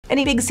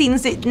Any big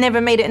scenes that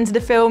never made it into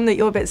the film that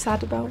you're a bit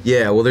sad about?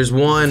 Yeah, well, there's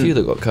one. A few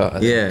that got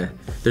cut. Yeah,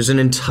 there's an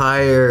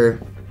entire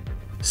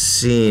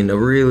scene, a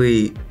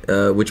really,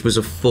 which was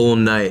a full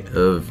night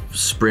of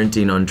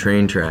sprinting on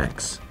train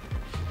tracks,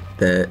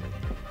 that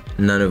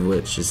none of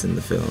which is in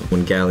the film.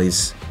 When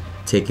Galley's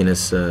taking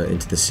us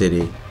into the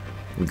city,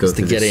 we go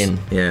through to get in.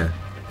 Yeah,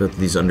 go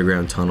through these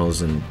underground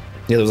tunnels, and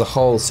yeah, there was a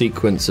whole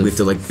sequence of. we have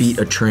to like beat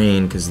a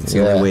train because it's the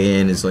only way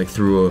in is like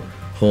through a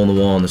hole in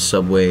the wall on the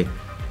subway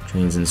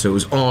trains, and so it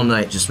was all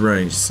night just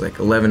running, just like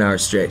 11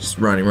 hours straight, just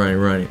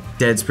running.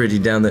 Dead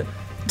sprinting down the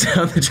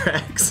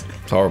tracks.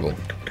 It's horrible.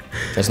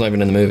 That's not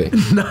even in the movie.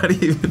 Not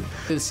even.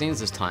 The scenes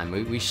this time,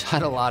 we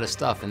shot a lot of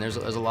stuff, and there's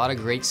a lot of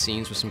great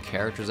scenes with some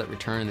characters that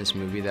return in this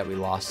movie that we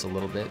lost a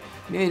little bit.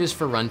 Maybe just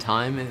for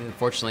runtime, and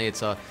unfortunately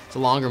it's a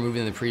longer movie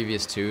than the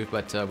previous two,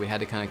 but we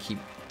had to kind of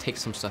take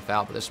some stuff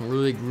out. But there's some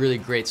really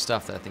great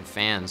stuff that I think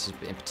fans,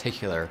 in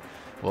particular,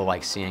 will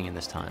like seeing in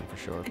this time for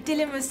sure.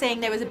 Dylan was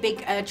saying there was a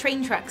big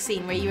train track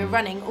scene where you were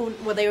running,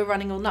 they were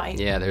running all night.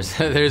 Yeah,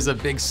 there's a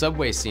big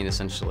subway scene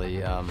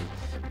essentially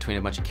between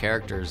a bunch of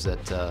characters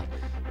that.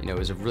 You know, it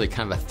was a really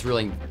kind of a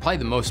thrilling, probably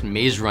the most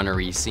Maze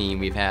Runner-y scene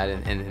we've had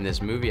in this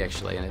movie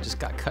actually, and it just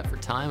got cut for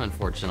time,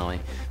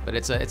 unfortunately. But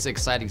it's an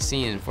exciting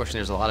scene, and unfortunately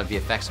there's a lot of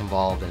VFX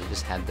involved, and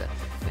it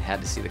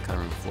had to see the cut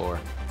on the floor.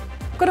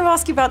 I've got to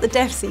ask you about the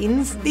death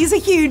scenes. These are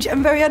huge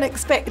and very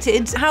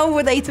unexpected. How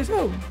were they to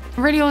film?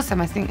 Really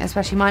awesome, I think,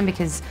 especially mine,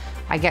 because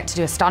I get to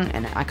do a stunt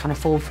in it. I kind of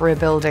fall through a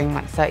building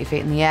like 30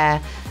 feet in the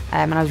air,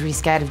 and I was really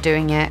scared of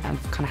doing it.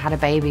 I've kind of had a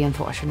baby and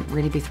thought I shouldn't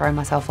really be throwing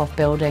myself off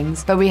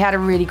buildings. But we had a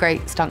really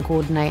great stunt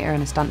coordinator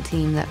and a stunt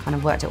team that kind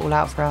of worked it all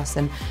out for us,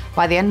 and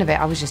by the end of it,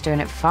 I was just doing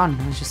it for fun.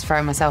 I was just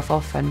throwing myself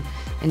off and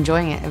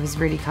enjoying it. It was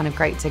really kind of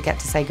great to get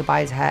to say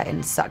goodbye to her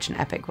in such an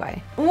epic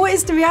way. What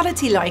is the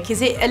reality like?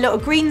 Is it a lot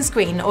of green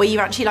screen, or are you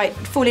actually like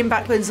falling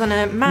backwards on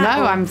a mat?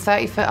 No, I'm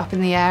 30 foot up in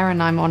the air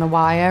and I'm on a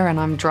wire and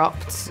I'm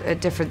dropped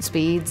at different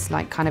speeds,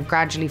 like kind of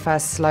gradually,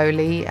 first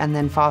slowly and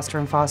then faster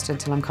and faster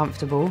until I'm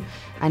comfortable,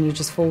 and you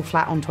just fall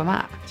flat onto a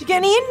mat. Do you get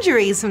any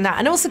injuries from that?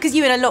 And also because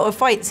you're in a lot of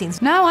fight scenes.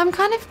 No, I'm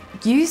kind of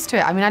used to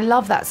it. I mean, I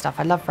love that stuff.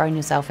 I love throwing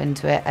yourself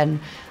into it, and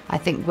I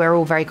think we're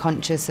all very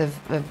conscious of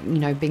you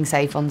know, being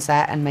safe on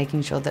set and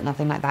making sure that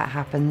nothing like that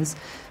happens.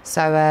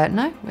 So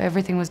no,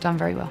 everything was done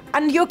very well.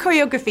 And your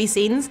choreography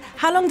scenes,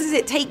 how long does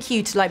it take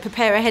you to like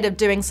prepare ahead of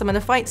doing some of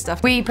the fight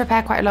stuff? We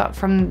prepare quite a lot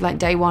from like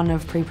day one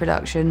of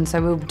pre-production,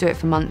 so we'll do it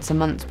for months and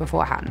months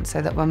beforehand,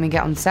 so that when we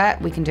get on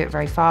set, we can do it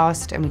very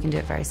fast and we can do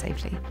it very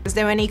safely. Was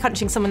there any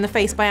punching someone in the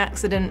face by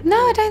accident? No,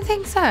 I don't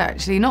think so,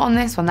 actually. Not on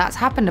this one. That's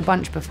happened a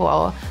bunch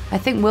before. I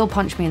think Will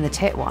punched me in the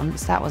tit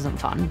once. That wasn't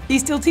fun. Do you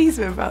still tease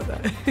him about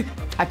that?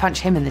 I punch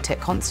him in the tit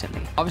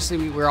constantly.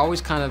 Obviously, we're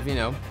always kind of, you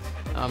know,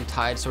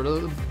 tied sort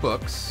of to the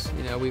books.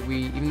 You know, we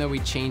even though we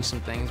change some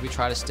things, we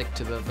try to stick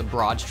to the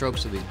broad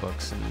strokes of these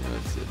books. And you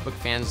know, book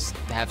fans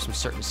have some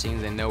certain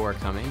scenes they know are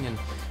coming, and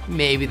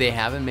maybe they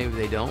haven't, maybe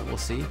they don't. We'll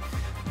see.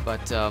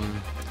 But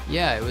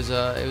yeah, it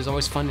was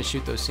always fun to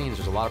shoot those scenes.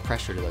 There's a lot of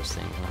pressure to those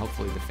things, and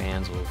hopefully the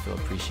fans will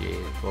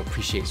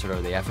appreciate sort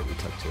of the effort we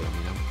took to them.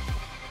 You know.